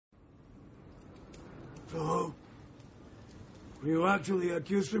So, are you actually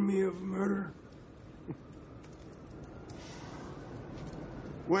accusing me of murder?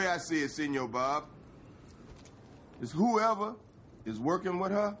 Way I see it, Senor Bob, is whoever is working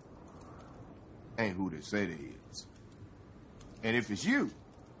with her ain't who they say they is. And if it's you,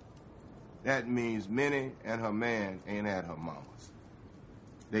 that means Minnie and her man ain't at her mama's.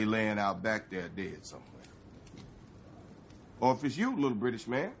 They laying out back there dead somewhere. Or if it's you, little British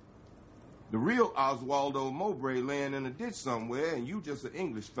man, the real Oswaldo Mowbray laying in a ditch somewhere and you just an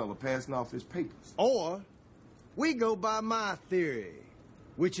English fella passing off his papers. Or we go by my theory,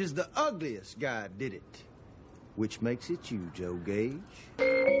 which is the ugliest guy did it. Which makes it you, Joe Gage.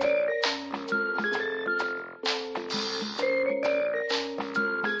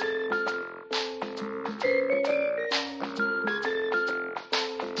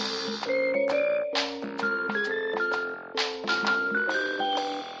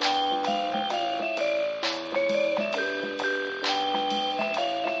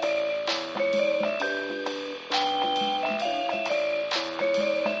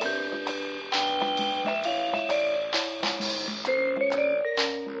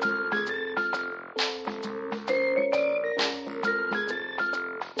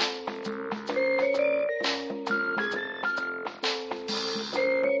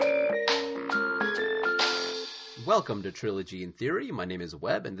 Welcome to Trilogy in Theory. My name is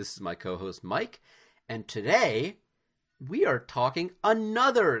Webb, and this is my co-host Mike. And today, we are talking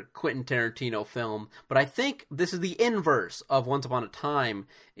another Quentin Tarantino film, but I think this is the inverse of Once Upon a Time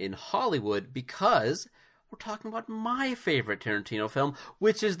in Hollywood, because we're talking about my favorite Tarantino film,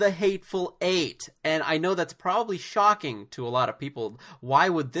 which is The Hateful Eight. And I know that's probably shocking to a lot of people. Why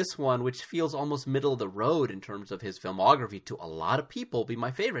would this one, which feels almost middle of the road in terms of his filmography to a lot of people, be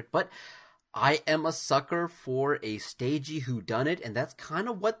my favorite? But I am a sucker for a stagey whodunit, and that's kind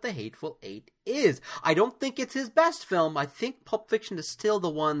of what The Hateful Eight is. I don't think it's his best film. I think Pulp Fiction is still the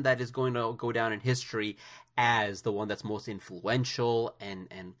one that is going to go down in history as the one that's most influential and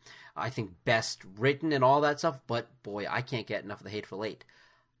I think best written and all that stuff. But boy, I can't get enough of The Hateful Eight.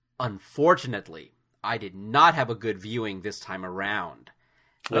 Unfortunately, I did not have a good viewing this time around.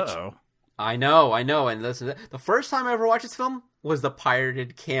 Uh-oh. I know. And listen, the first time I ever watched this film was the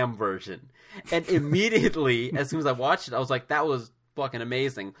pirated cam version. And immediately, as soon as I watched it, I was like, that was fucking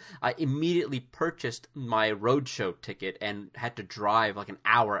amazing. I immediately purchased my roadshow ticket and had to drive like an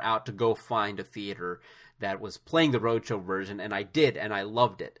hour out to go find a theater that was playing the roadshow version. And I did, and I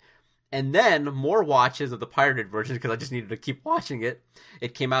loved it. And then more watches of the pirated version because I just needed to keep watching it.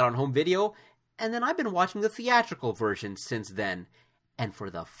 It came out on home video. And then I've been watching the theatrical version since then. And for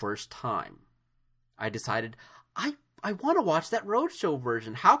the first time, I decided I want to watch that roadshow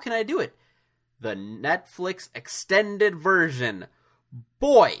version. How can I do it? The Netflix extended version.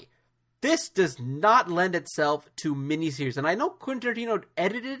 Boy, this does not lend itself to miniseries. And I know Quentin Tarantino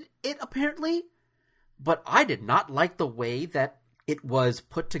edited it, apparently, but I did not like the way that it was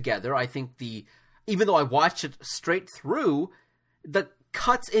put together. I think even though I watched it straight through, the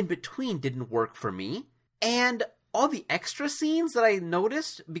cuts in between didn't work for me. And all the extra scenes that I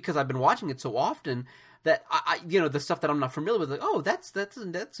noticed, because I've been watching it so often, that I the stuff that I'm not familiar with, like, oh, that's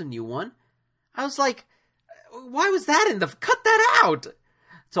a new one. I was like, why was that in cut that out?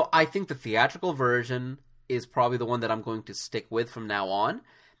 So I think the theatrical version is probably the one that I'm going to stick with from now on.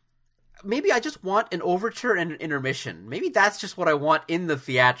 Maybe I just want an overture and an intermission. Maybe that's just what I want in the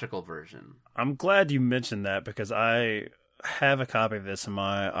theatrical version. I'm glad you mentioned that because I have a copy of this in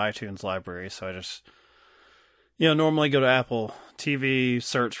my iTunes library, so I just normally go to Apple TV,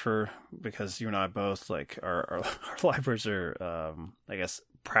 search for, because you and I both, like, our libraries are, I guess,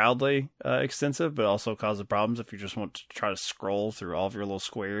 proudly extensive, but also causes problems if you just want to try to scroll through all of your little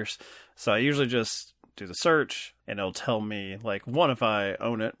squares. So I usually just do the search, and it'll tell me, like, one, if I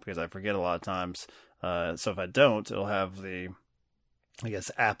own it, because I forget a lot of times. So if I don't, it'll have the, I guess,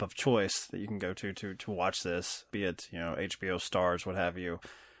 app of choice that you can go to watch this, be it, HBO Stars, what have you.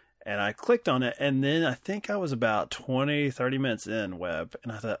 And I clicked on it, and then I think I was about 20, 30 minutes in, Webb,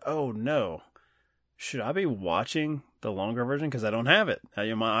 and I thought, oh no, should I be watching the longer version? Because I don't have it.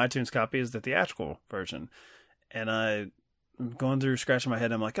 My iTunes copy is the theatrical version. And I'm going through, scratching my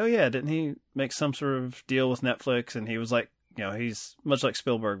head, I'm like, oh yeah, didn't he make some sort of deal with Netflix? And he was like, he's much like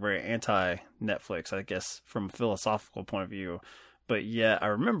Spielberg, very anti-Netflix, I guess, from a philosophical point of view. But yeah, I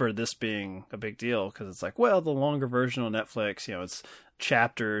remember this being a big deal because it's like, well, the longer version on Netflix, it's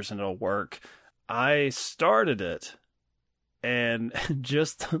chapters and it'll work. I started it, and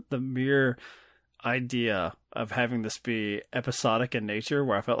just the mere idea of having this be episodic in nature,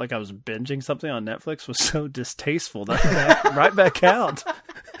 where I felt like I was binging something on Netflix, was so distasteful that I got right back out.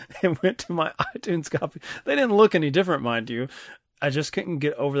 and went to my iTunes copy. They didn't look any different, mind you. I just couldn't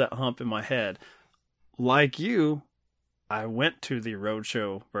get over that hump in my head. Like you, I went to the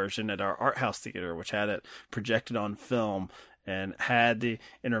Roadshow version at our art house theater, which had it projected on film and had the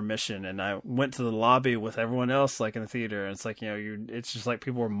intermission. And I went to the lobby with everyone else, like in the theater. And it's like, it's just like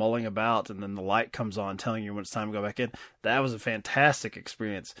people were mulling about, and then the light comes on telling you when it's time to go back in. That was a fantastic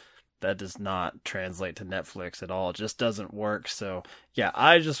experience. That does not translate to Netflix at all. It just doesn't work. So yeah,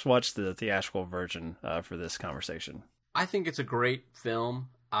 I just watched the theatrical version for this conversation. I think it's a great film.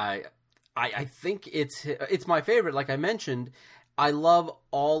 I think it's my favorite. Like I mentioned, I love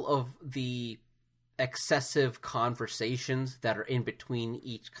all of the excessive conversations that are in between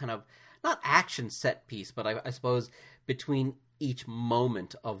each kind of, not action set piece, but I suppose between each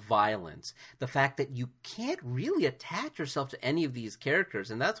moment of violence. The fact that you can't really attach yourself to any of these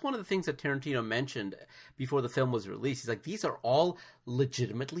characters. And that's one of the things that Tarantino mentioned before the film was released. He's like, these are all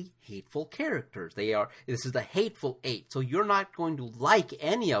legitimately hateful characters. This is the Hateful Eight. So you're not going to like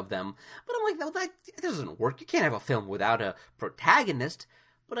any of them. But I'm like, no, that doesn't work. You can't have a film without a protagonist.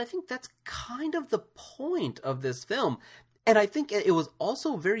 But I think that's kind of the point of this film. And I think it was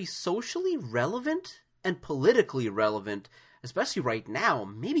also very socially relevant and politically relevant, especially right now,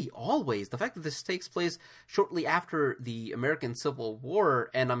 maybe always. The fact that this takes place shortly after the American Civil War,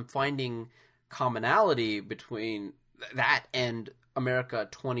 and I'm finding commonality between that and America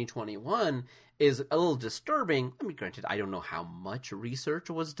 2021 is a little disturbing. I mean, granted, I don't know how much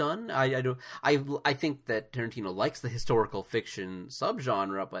research was done. I think that Tarantino likes the historical fiction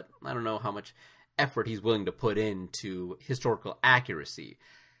subgenre, but I don't know how much effort he's willing to put into historical accuracy.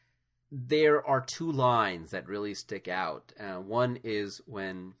 There are two lines that really stick out. One is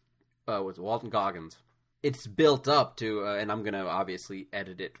when with Walton Goggins. It's built up to, and I'm going to obviously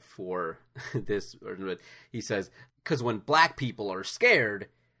edit it for this. He says, because when black people are scared,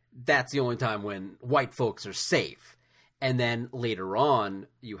 that's the only time when white folks are safe. And then later on,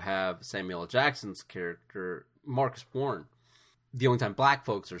 you have Samuel L. Jackson's character, Marcus Warren. The only time black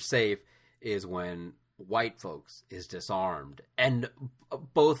folks are safe is when white folks is disarmed. And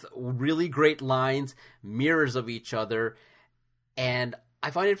both really great lines, mirrors of each other. And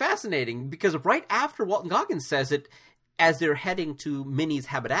I find it fascinating because right after Walton Goggins says it, as they're heading to Minnie's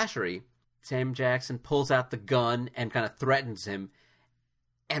haberdashery, Sam Jackson pulls out the gun and kind of threatens him.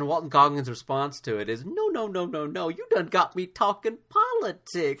 And Walton Goggins' response to it is, no, you done got me talking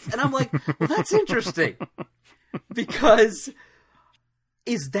politics. And I'm like, well, that's interesting. Because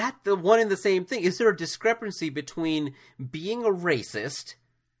is that the one and the same thing? Is there a discrepancy between being a racist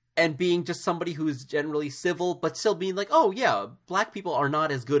and being just somebody who's generally civil, but still being like, oh yeah, black people are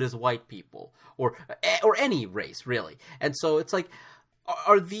not as good as white people, or any race, really. And so it's like,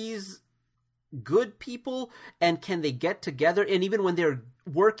 are these good people, and can they get together? And even when they're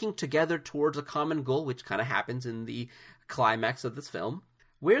working together towards a common goal, which kind of happens in the climax of this film,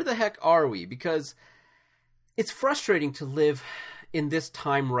 where the heck are we? Because it's frustrating to live in this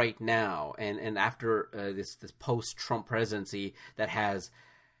time right now, and after this post-Trump presidency that has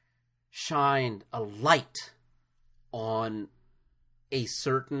shined a light on a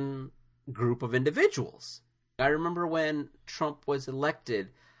certain group of individuals. I remember when Trump was elected,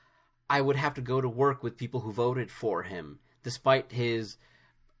 I would have to go to work with people who voted for him, despite his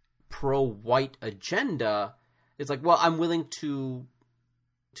pro-white agenda. It's like, well, I'm willing to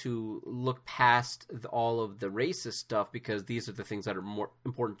look past all of the racist stuff because these are the things that are more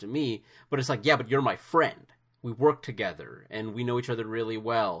important to me. But it's like, yeah, but you're my friend. We work together and we know each other really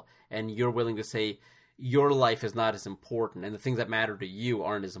well. And you're willing to say your life is not as important and the things that matter to you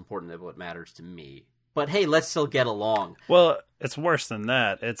aren't as important as what matters to me. But hey, let's still get along. Well, it's worse than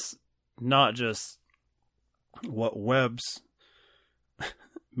that. It's not just what Webb's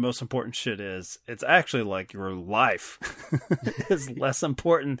most important shit is. It's actually like your life is less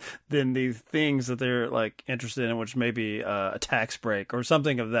important than these things that they're like interested in, which may be a tax break or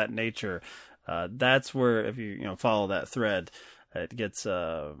something of that nature. That's where, if you follow that thread, it gets,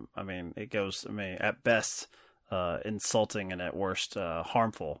 it goes, at best, insulting and at worst,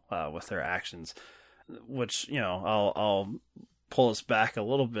 harmful, with their actions, which, I'll pull us back a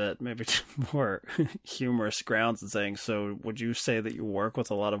little bit, maybe to more humorous grounds and saying, so would you say that you work with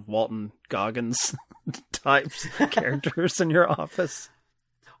a lot of Walton Goggins types characters in your office?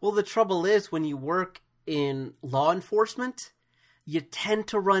 Well, the trouble is when you work in law enforcement, you tend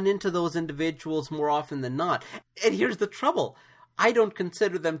to run into those individuals more often than not. And here's the trouble. I don't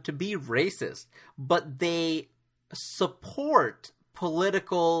consider them to be racist, but they support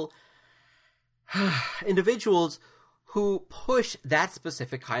political individuals who push that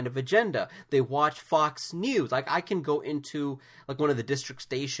specific kind of agenda. They watch Fox News. Like, I can go into like one of the district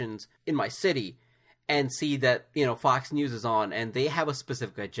stations in my city and see that, you know, Fox News is on and they have a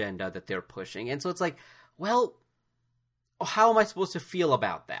specific agenda that they're pushing. And so it's like, well, how am I supposed to feel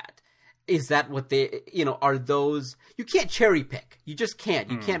about that? Is that what they, you know, are those, you can't cherry pick. You just can't.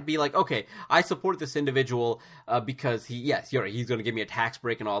 You can't be like, okay, I support this individual because he's going to give me a tax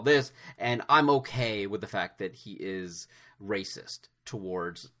break and all this, and I'm okay with the fact that he is racist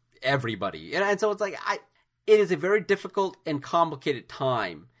towards everybody. And so it's like, it is a very difficult and complicated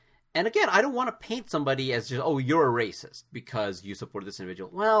time. And again, I don't want to paint somebody as just, oh, you're a racist because you support this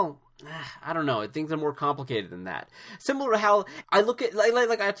individual. Well, I don't know. Things are more complicated than that. Similar to how I look at,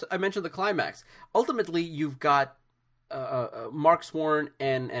 like I mentioned the climax. Ultimately, you've got Mark Swarn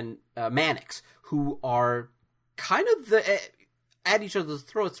and Mannix, who are kind of at each other's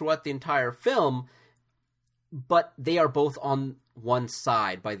throats throughout the entire film, but they are both on one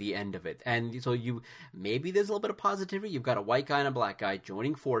side by the end of it. And so maybe there's a little bit of positivity. You've got a white guy and a black guy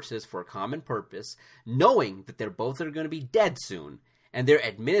joining forces for a common purpose, knowing that they're both are going to be dead soon, and they're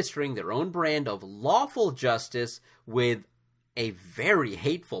administering their own brand of lawful justice with a very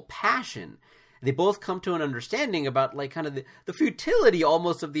hateful passion. They both come to an understanding about like kind of the futility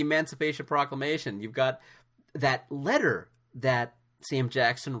almost of the Emancipation Proclamation. You've got that letter that Sam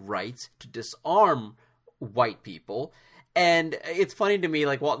Jackson writes to disarm white people. And it's funny to me,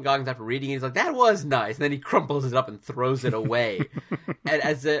 like Walton Goggins after reading it, he's like, that was nice. And then he crumples it up and throws it away.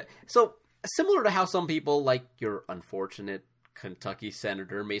 So similar to how some people, like your unfortunate Kentucky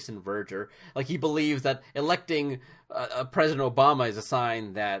Senator Mason Verger, like he believes that electing President Obama is a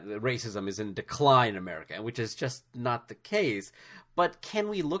sign that racism is in decline in America, which is just not the case. But can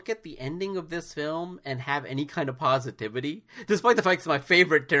we look at the ending of this film and have any kind of positivity? Despite the fact it's my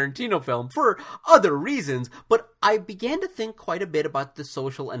favorite Tarantino film for other reasons, but I began to think quite a bit about the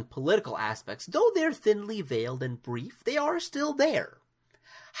social and political aspects. Though they're thinly veiled and brief, they are still there.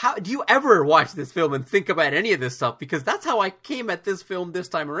 How do you ever watch this film and think about any of this stuff? Because that's how I came at this film this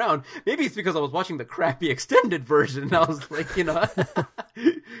time around. Maybe it's because I was watching the crappy extended version and I was like, you know,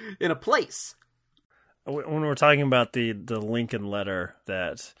 in a place. When we're talking about the Lincoln letter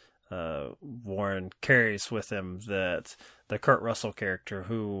that Warren carries with him, that the Kurt Russell character,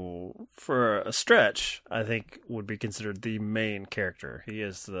 who for a stretch I think would be considered the main character, he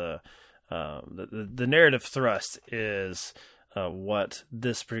is the narrative thrust is what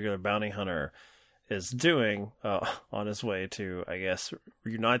this particular bounty hunter is doing on his way to, I guess,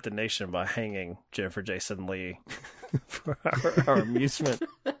 reunite the nation by hanging Jennifer Jason Leigh for our amusement.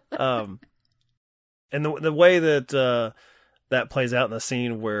 And the way that that plays out in the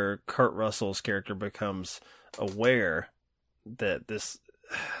scene where Kurt Russell's character becomes aware that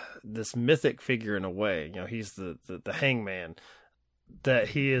this mythic figure, in a way, you know, he's the hangman, that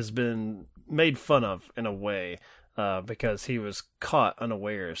he has been made fun of in a way because he was caught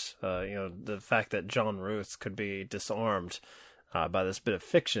unawares. You know, the fact that John Ruth could be disarmed by this bit of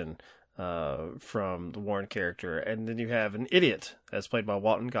fiction from the Warren character, and then you have an idiot as played by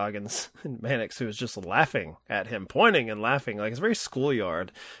Walton Goggins and Mannix, who is just laughing at him, pointing and laughing, like it's very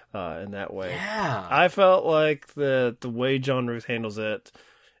schoolyard in that way. Yeah, I felt like the way John Ruth handles it,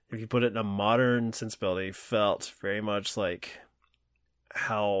 if you put it in a modern sensibility, felt very much like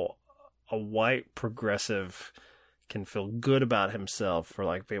how a white progressive can feel good about himself for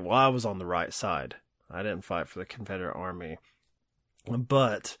like being, well, I was on the right side. I didn't fight for the Confederate Army,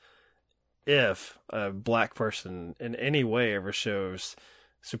 but if a black person in any way ever shows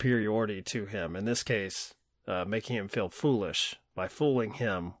superiority to him, in this case, making him feel foolish by fooling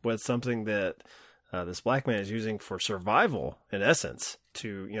him with something that this black man is using for survival, in essence,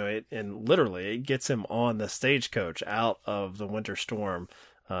 to, you know, and literally it gets him on the stagecoach out of the winter storm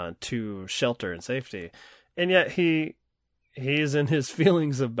to shelter and safety. And yet he's in his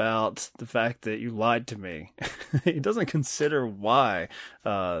feelings about the fact that you lied to me. He doesn't consider why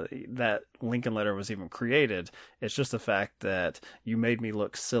that Lincoln letter was even created. It's just the fact that you made me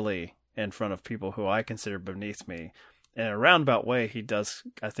look silly in front of people who I consider beneath me. In a roundabout way, he does,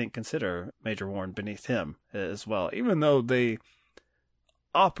 I think, consider Major Warren beneath him as well, even though they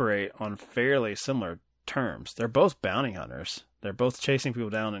operate on fairly similar terms. They're both bounty hunters. They're both chasing people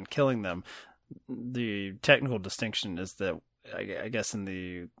down and killing them. The technical distinction is that, I guess,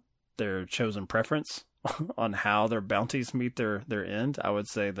 in their chosen preference on how their bounties meet their end, I would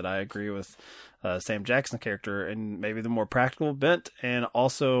say that I agree with Sam Jackson's character and maybe the more practical bent. And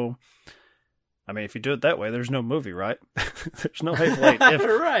also, I mean, if you do it that way, there's no movie, right? There's no Hateful Eight.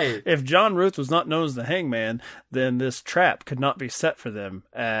 Right. If John Ruth was not known as the Hangman, then this trap could not be set for them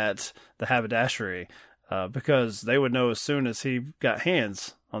at the haberdashery. because they would know as soon as he got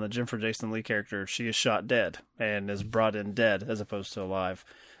hands on the Jennifer Jason Leigh character, she is shot dead and is brought in dead as opposed to alive.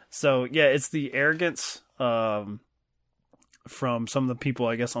 So yeah, it's the arrogance from some of the people,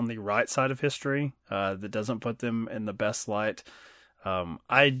 I guess, on the right side of history that doesn't put them in the best light.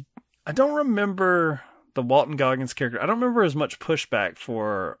 I don't remember the Walton Goggins character. I don't remember as much pushback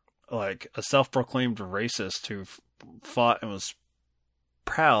for like a self-proclaimed racist who fought and was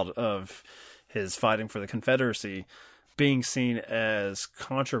proud of his fighting for the Confederacy being seen as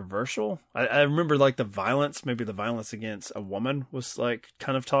controversial. I remember like the violence, maybe the violence against a woman was like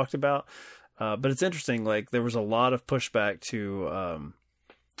kind of talked about. But it's interesting, like there was a lot of pushback to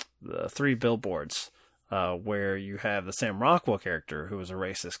the Three Billboards, where you have the Sam Rockwell character who is a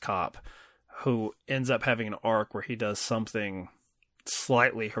racist cop who ends up having an arc where he does something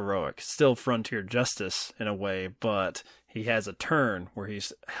slightly heroic, still frontier justice in a way, but he has a turn where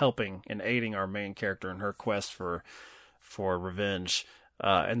he's helping and aiding our main character in her quest for revenge.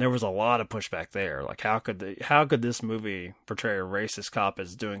 And there was a lot of pushback there. Like, how could this movie portray a racist cop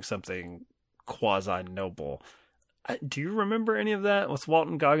as doing something quasi noble? Do you remember any of that with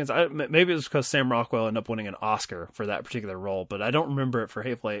Walton Goggins? Maybe it was because Sam Rockwell ended up winning an Oscar for that particular role, but I don't remember it for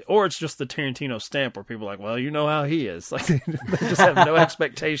Hateful Eight. Or it's just the Tarantino stamp where people are like, well, you know how he is. Like they just have no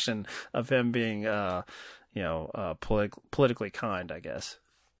expectation of him being, politically kind, I guess.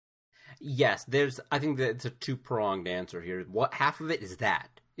 Yes, I think that it's a two-pronged answer here. Half of it is that.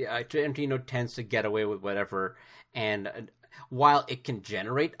 Yeah, Tarantino tends to get away with whatever, and while it can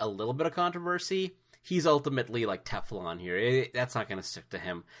generate a little bit of controversy, he's ultimately like Teflon here. That's not going to stick to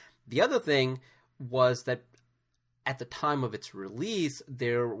him. The other thing was that at the time of its release,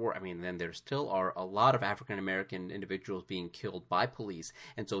 there still are a lot of African-American individuals being killed by police.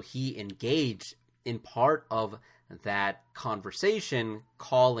 And so he engaged in part of that conversation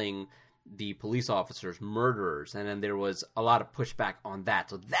calling the police officers murderers. And then there was a lot of pushback on that.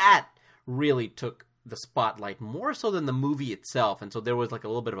 So that really took the spotlight more so than the movie itself, and so there was like a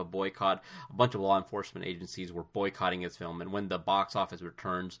little bit of a boycott. A bunch of law enforcement agencies were boycotting his film, and when the box office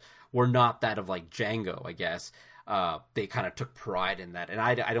returns were not that of like Django, I guess, they kind of took pride in that, and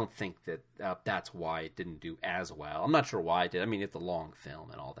I don't think that that's why it didn't do as well. I'm not sure why it did. I mean, it's a long film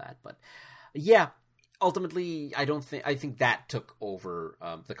and all that, but yeah, ultimately, I think that took over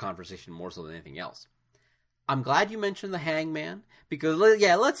the conversation more so than anything else. I'm glad you mentioned the Hangman, because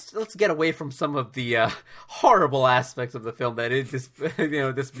let's get away from some of the horrible aspects of the film that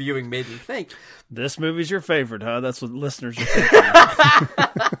this viewing made me think. This movie's your favorite, huh? That's what listeners are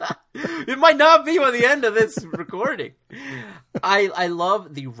thinking. It might not be by the end of this recording. I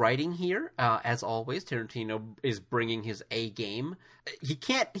love the writing here. As always, Tarantino is bringing his A game. He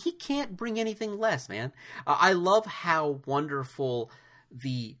can't bring anything less, man. I love how wonderful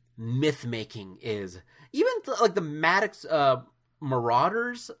the myth making is. Even like the Maddox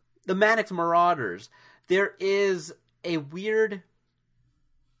Marauders, there is a weird,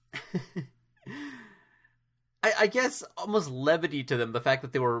 I guess, almost levity to them. The fact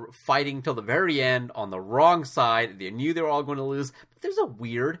that they were fighting till the very end on the wrong side. They knew they were all going to lose. But there's a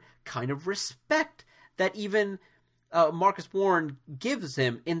weird kind of respect that even Marcus Warren gives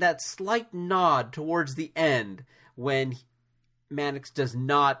him in that slight nod towards the end when Mannix does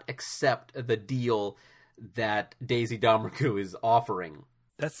not accept the deal that Daisy Domergue is offering.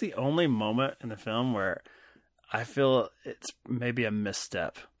 That's the only moment in the film where I feel it's maybe a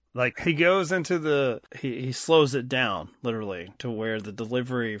misstep. Like, he goes into he slows it down, literally, to where the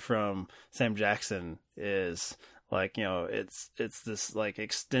delivery from Sam Jackson is, like, it's this, like,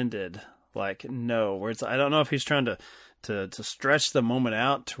 extended, like, no, where it's, I don't know if he's trying to stretch the moment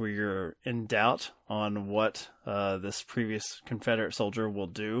out to where you're in doubt on what this previous Confederate soldier will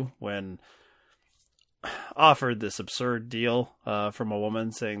do when offered this absurd deal from a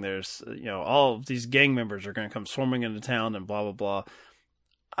woman saying there's, all of these gang members are going to come swarming into town and blah, blah, blah.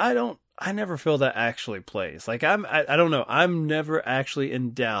 I never feel that actually plays. Like, I don't know. I'm never actually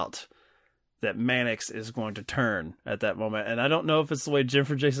in doubt that Mannix is going to turn at that moment. And I don't know if it's the way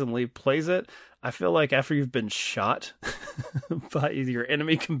Jennifer Jason Leigh plays it. I feel like after you've been shot by your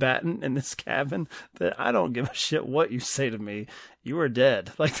enemy combatant in this cabin, that I don't give a shit what you say to me. You are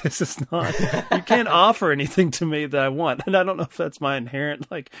dead. Like, this is not, you can't offer anything to me that I want. And I don't know if that's my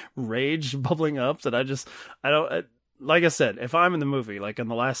inherent, like, rage bubbling up that like I said, if I'm in the movie, like in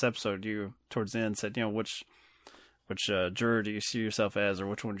the last episode, you towards the end said, which juror do you see yourself as, or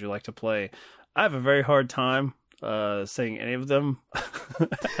which one would you like to play? I have a very hard time saying any of them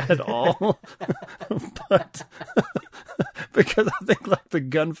at all, because I think like the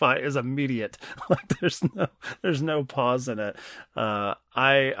gunfight is immediate. Like there's no pause in it.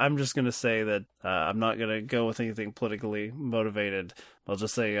 I'm just gonna say that I'm not gonna go with anything politically motivated. I'll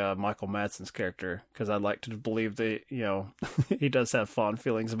just say Michael Madsen's character, because I'd like to believe that he does have fond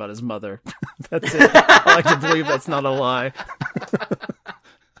feelings about his mother. That's it. I like to believe that's not a lie.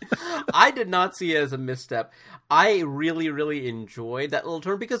 I did not see it as a misstep. I really, really enjoyed that little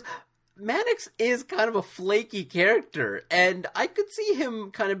turn because Mannix is kind of a flaky character, and I could see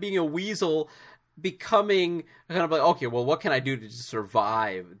him kind of being a weasel, becoming kind of like, okay, well, what can I do to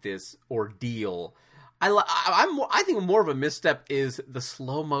survive this ordeal? I think more of a misstep is the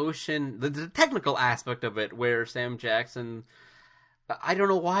slow motion, the technical aspect of it, where Sam Jackson. I don't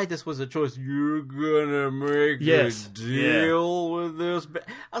know why this was a choice. You're gonna make a deal with this.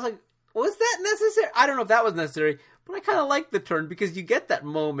 I was like, was that necessary? I don't know if that was necessary, but I kind of like the turn because you get that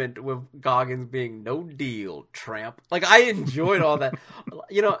moment with Goggins being no deal, tramp. Like, I enjoyed all that.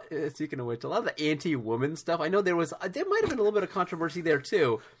 Speaking of which, a lot of the anti-woman stuff, I know there might have been a little bit of controversy there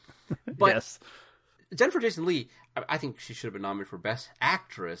too. But yes. Jennifer Jason Leigh, I think she should have been nominated for Best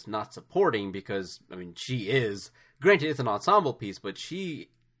Actress, not Supporting, because, I mean, she is... Granted, it's an ensemble piece, but she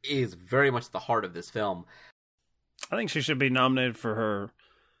is very much at the heart of this film. I think she should be nominated for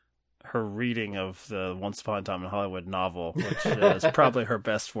her reading of the Once Upon a Time in Hollywood novel, which is probably her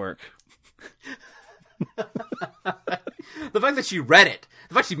best work. The fact that she read it,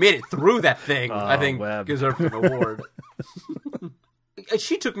 the fact she made it through that thing, I think deserves an award.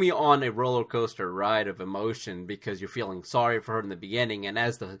 She took me on a roller coaster ride of emotion because you're feeling sorry for her in the beginning, and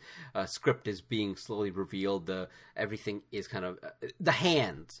as the script is being slowly revealed, everything is kind of the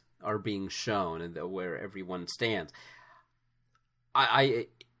hands are being shown and where everyone stands. I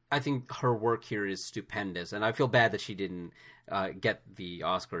think her work here is stupendous, and I feel bad that she didn't get the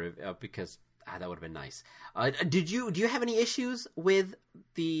Oscar because that would have been nice. Do you have any issues with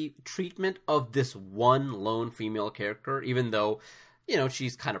the treatment of this one lone female character, even though?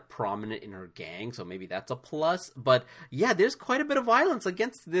 She's kind of prominent in her gang, so maybe that's a plus. But yeah, there's quite a bit of violence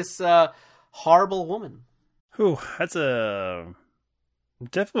against this horrible woman. Ooh, that's a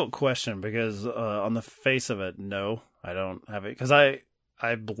difficult question because on the face of it, no, I don't have it. Because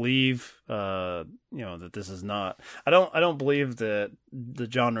I believe, that this is not. I don't believe that the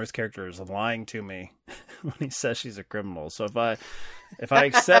John Ruth character is lying to me when he says she's a criminal. So if I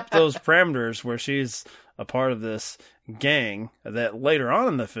accept those parameters where she's a part of this gang, that later on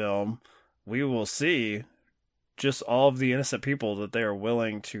in the film we will see just all of the innocent people that they are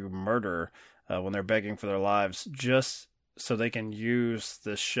willing to murder when they're begging for their lives, just so they can use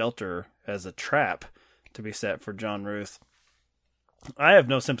this shelter as a trap to be set for John Ruth. I have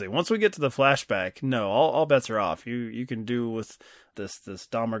no sympathy. Once we get to the flashback, no, all bets are off. You can do with this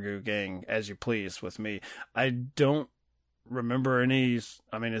Domergue gang as you please with me. I don't remember any.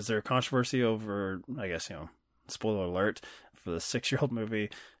 I mean, is there a controversy over? I guess spoiler alert for the 6-year-old movie,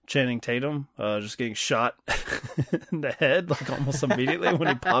 Channing Tatum just getting shot in the head like almost immediately when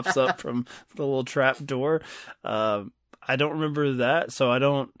he pops up from the little trap door. I don't remember that, so I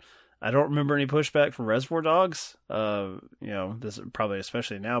don't remember any pushback from Reservoir Dogs. This is probably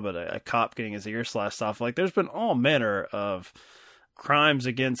especially now, but a cop getting his ear slashed off. Like, there's been all manner of crimes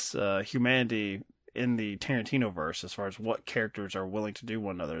against humanity in the Tarantino verse as far as what characters are willing to do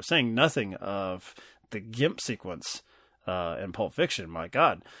one another. Saying nothing of the Gimp sequence in Pulp Fiction. My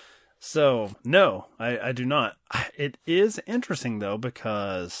God. So no, I do not. It is interesting though,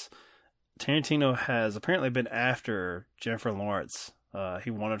 because Tarantino has apparently been after Jennifer Lawrence. He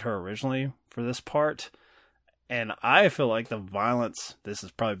wanted her originally for this part, and I feel like the violence, this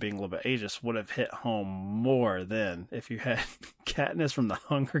is probably being a little bit ageist, would have hit home more than if you had Katniss from the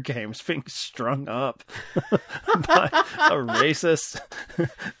Hunger Games being strung up by a racist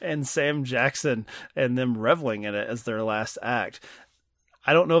and Sam Jackson and them reveling in it as their last act.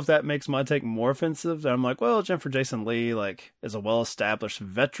 I don't know if that makes my take more offensive. I'm like, well, Jennifer Jason Leigh is a well-established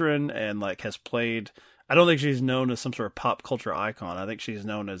veteran and has played. I don't think she's known as some sort of pop culture icon. I think she's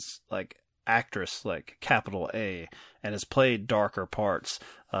known as actress, capital A, and has played darker parts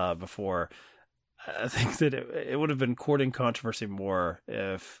before. I think that it would have been courting controversy more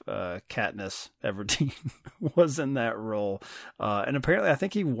if Katniss Everdeen was in that role. And apparently I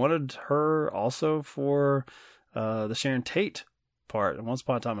think he wanted her also for the Sharon Tate part in Once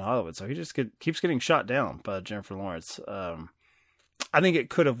Upon a Time in Hollywood. So he just keeps getting shot down by Jennifer Lawrence. I think it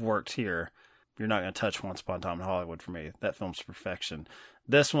could have worked here. You're not going to touch Once Upon a Time in Hollywood for me. That film's perfection.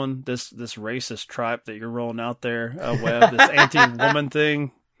 This one, this racist tripe that you're rolling out there, Webb, this anti-woman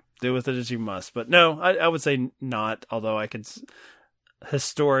thing, do with it as you must. But no, I would say not, although I could...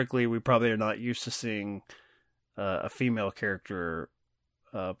 Historically, we probably are not used to seeing a female character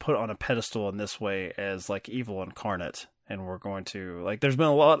put on a pedestal in this way as like evil incarnate, and we're going to like. There's been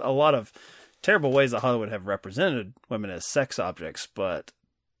a lot of terrible ways that Hollywood have represented women as sex objects, but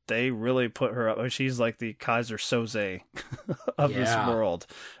they really put her up. She's like the Kaiser Soze of this world.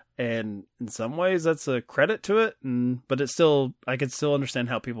 And in some ways that's a credit to it. But it's still, I could still understand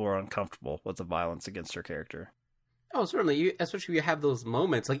how people are uncomfortable with the violence against her character. Oh, certainly. Especially you have those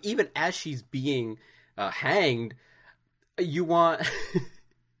moments, like even as she's being hanged, you want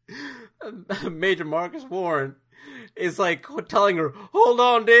Major Marcus Warren is like telling her, "Hold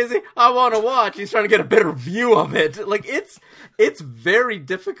on, Daisy, I want to watch." He's trying to get a better view of it. Like it's very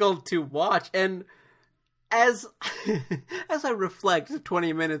difficult to watch. And as I reflect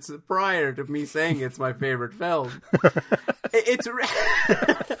 20 minutes prior to me saying it's my favorite film,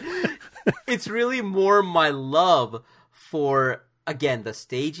 it's really more my love for, again, the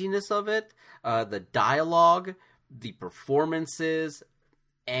staginess of it, the dialogue, the performances,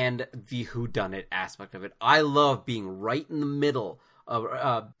 and the whodunit aspect of it. I love being right in the middle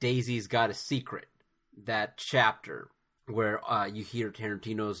of Daisy's Got a Secret, that chapter where you hear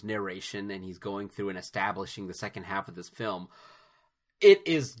Tarantino's narration and he's going through and establishing the second half of this film. It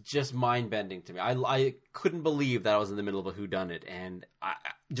is just mind-bending to me. I couldn't believe that I was in the middle of a whodunit, and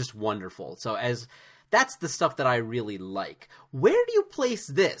just wonderful. So that's the stuff that I really like. Where do you place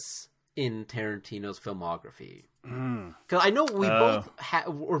this in Tarantino's filmography? Because I know we both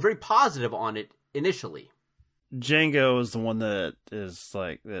were very positive on it initially. Django is the one that is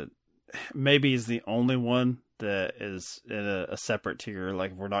like that. Maybe is the only one that is in a separate tier.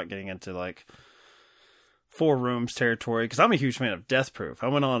 Like we're not getting into like Four Rooms territory, because I'm a huge fan of Death Proof. I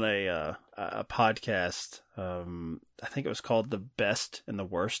went on a podcast. I think it was called The Best and the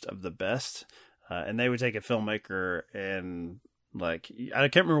Worst of the Best, and they would take a filmmaker and like, I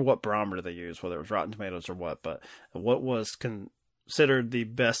can't remember what barometer they used, whether it was Rotten Tomatoes or what was considered the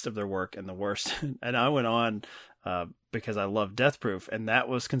best of their work and the worst. And I went on because I love Death Proof, and that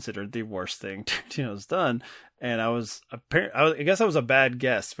was considered the worst thing Tarantino's done. And I guess I was a bad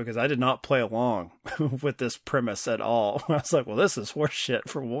guest because I did not play along with this premise at all. I was like, well, this is horse shit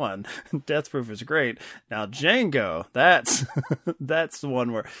for one. Death Proof is great. Now Django, that's the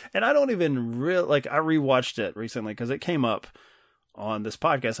one where, and I don't even really like, I rewatched it recently because it came up on this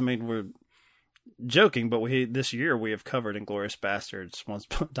podcast. I mean, we're joking, but this year we have covered Inglourious Bastards, Once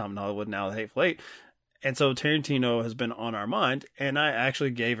Upon a Time in Hollywood, now The Hateful Eight. And so Tarantino has been on our mind, and I actually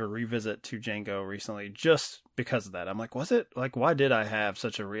gave a revisit to Django recently just because of that. I'm like, was it? Like, why did I have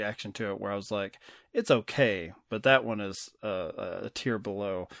such a reaction to it where I was like, it's okay, but that one is a tier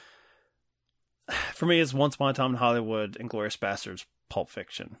below. For me, it's Once Upon a Time in Hollywood, Inglourious Bastards, Pulp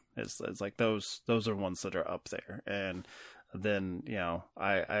Fiction. It's like those are ones that are up there. And then, you know,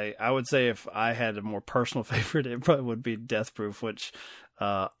 I would say if I had a more personal favorite, it probably would be Death Proof, which,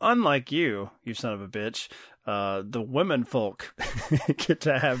 unlike you son of a bitch, the women folk get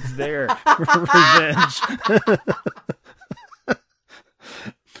to have their revenge.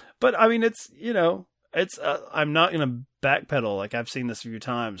 But I mean, it's, you know, it's, I'm not going to backpedal. Like, I've seen this a few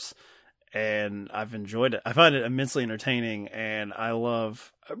times and I've enjoyed it. I find it immensely entertaining, and I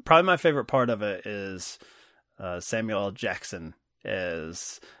love, probably my favorite part of it is Samuel L. Jackson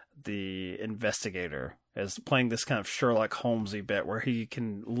as the investigator, as playing this kind of Sherlock Holmesy bit where he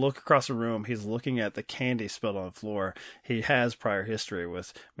can look across the room. He's looking at the candy spilled on the floor. He has prior history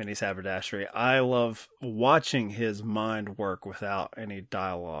with Minnie's haberdashery. I love watching his mind work without any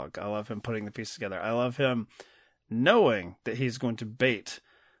dialogue. I love him putting the pieces together. I love him knowing that he's going to bait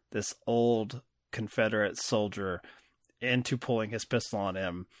this old Confederate soldier into pulling his pistol on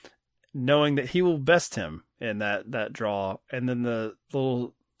him, knowing that he will best him in that draw. And then the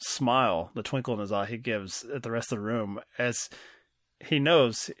little smile, the twinkle in his eye he gives at the rest of the room as he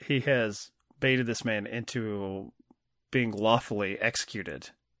knows he has baited this man into being lawfully executed.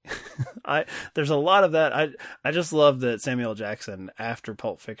 There's a lot of that. I just love that Samuel L. Jackson, after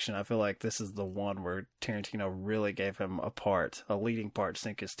Pulp Fiction, I feel like this is the one where Tarantino really gave him a leading part to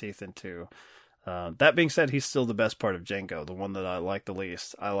sink his teeth into. That being said, he's still the best part of Django, the one that I like the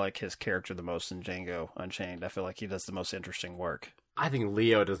least. I like his character the most in Django Unchained. I feel like he does the most interesting work. I think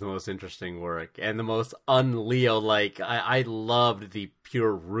Leo does the most interesting work and the most un-Leo-like. I loved the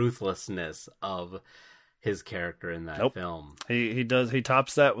pure ruthlessness of his character in that film. He does. He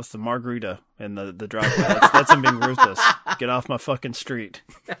tops that with the margarita in the driveway. That's him being ruthless. Get off my fucking street.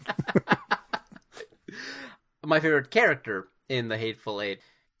 My favorite character in The Hateful Eight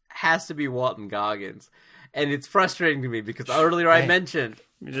has to be Walton Goggins. And it's frustrating to me because earlier I mentioned...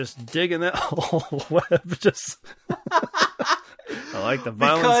 You're just digging that whole web. I like the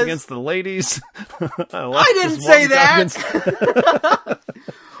violence Because- against the ladies. I didn't this say Walton that! Goggins.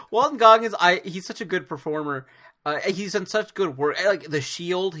 Walton Goggins, he's such a good performer. He's done such good work. Like The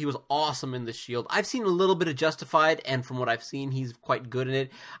Shield, he was awesome in The Shield. I've seen a little bit of Justified, and from what I've seen, he's quite good in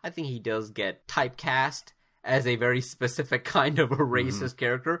it. I think he does get typecast as a very specific kind of a racist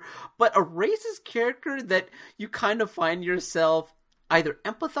character, but a racist character that you kind of find yourself either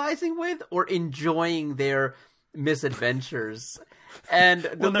empathizing with or enjoying their misadventures. And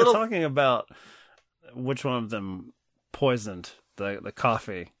When they're talking about which one of them poisoned the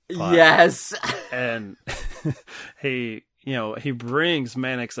coffee pot, yes, and he brings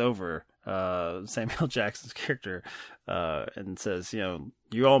Mannix over, Samuel Jackson's character, and says,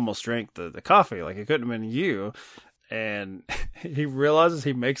 you almost drank the coffee, like it couldn't have been you. And he realizes,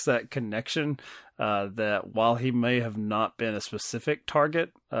 he makes that connection, that while he may have not been a specific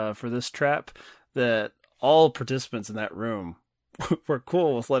target for this trap, that all participants in that room were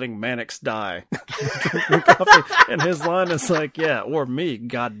cool with letting Mannix die. And his line is like, yeah, or me,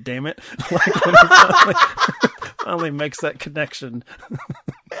 god damn it. Like when he finally makes that connection.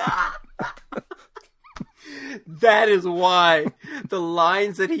 That is why the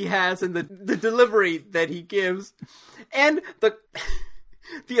lines that he has and the delivery that he gives, and the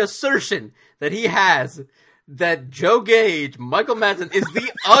assertion that he has that Joe Gage, Michael Madsen, is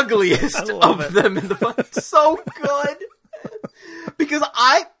the ugliest of them in the fight. So good. Because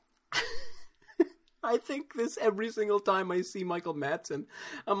I think this every single time I see Michael Madsen.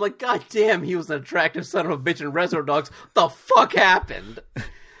 I'm like, God damn, he was an attractive son of a bitch in Reservoir Dogs. The fuck happened?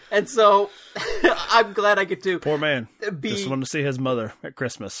 And so, I'm glad I get to... Poor man. Just wanted to see his mother at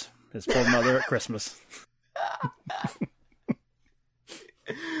Christmas. His poor mother at Christmas.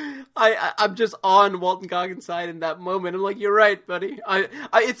 I'm just on Walton Goggins' side in that moment. I'm like, you're right, buddy.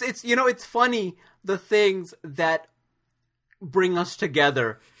 It's funny, the things that bring us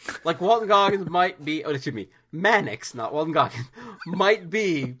together. Like, Walton Goggins might be... Mannix, not Walton Goggins, might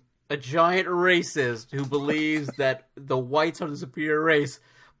be a giant racist who believes that the whites are the superior race.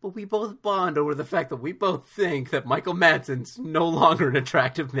 But we both bond over the fact that we both think that Michael Madsen's no longer an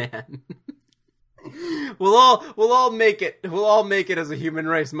attractive man. We'll all make it. We'll all make it as a human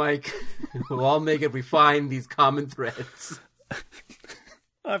race, Mike. We'll all make it if we find these common threads.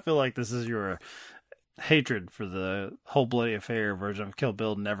 I feel like this is your hatred for the whole Bloody Affair version of Kill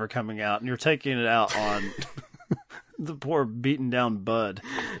Bill never coming out, and you're taking it out on the poor beaten down Bud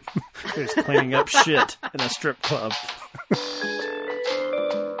who's cleaning up shit in a strip club.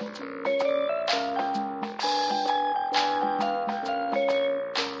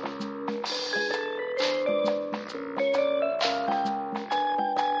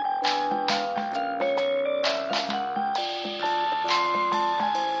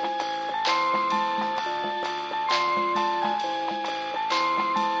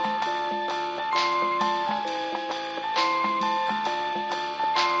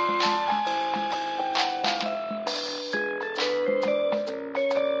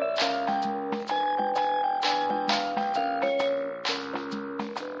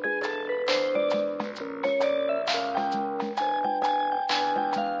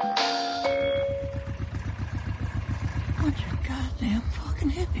 Bunch of goddamn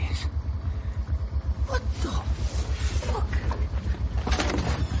fucking hippies. What the fuck?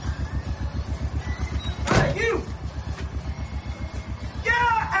 Hey, you!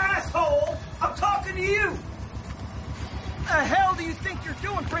 Yeah, asshole! I'm talking to you! The hell do you think you're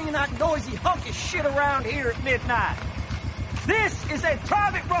doing bringing that noisy hunk of shit around here at midnight? This is a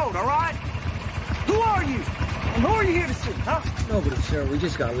private road, all right? Who are you? And who are you here to see, huh? Nobody, sir. We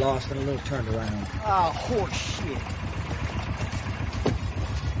just got lost and a little turned around. Oh, horse shit.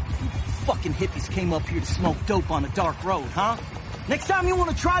 You fucking hippies came up here to smoke dope on a dark road, huh? Next time you want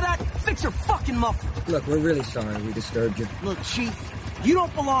to try that, fix your fucking muffler. Look, we're really sorry we disturbed you. Look, Chief, you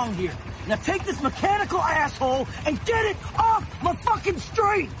don't belong here. Now take this mechanical asshole and get it off my fucking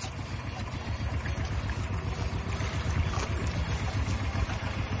street!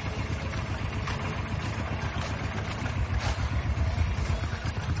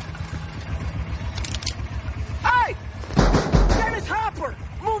 Hey! Dennis Hopper!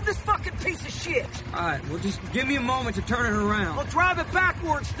 Move this fucking piece of shit! All right, well, just give me a moment to turn it around. Well, drive it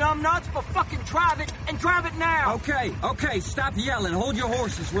backwards, numbnuts, but fucking drive it, and drive it now! Okay, stop yelling. Hold your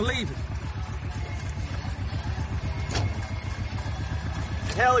horses. We're leaving.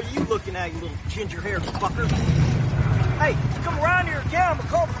 The hell are you looking at, you little ginger-haired fucker? Hey, you come around here again, I'm gonna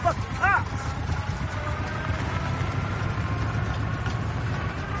call the fucking cops!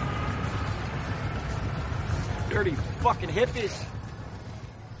 Dirty fucking hippies.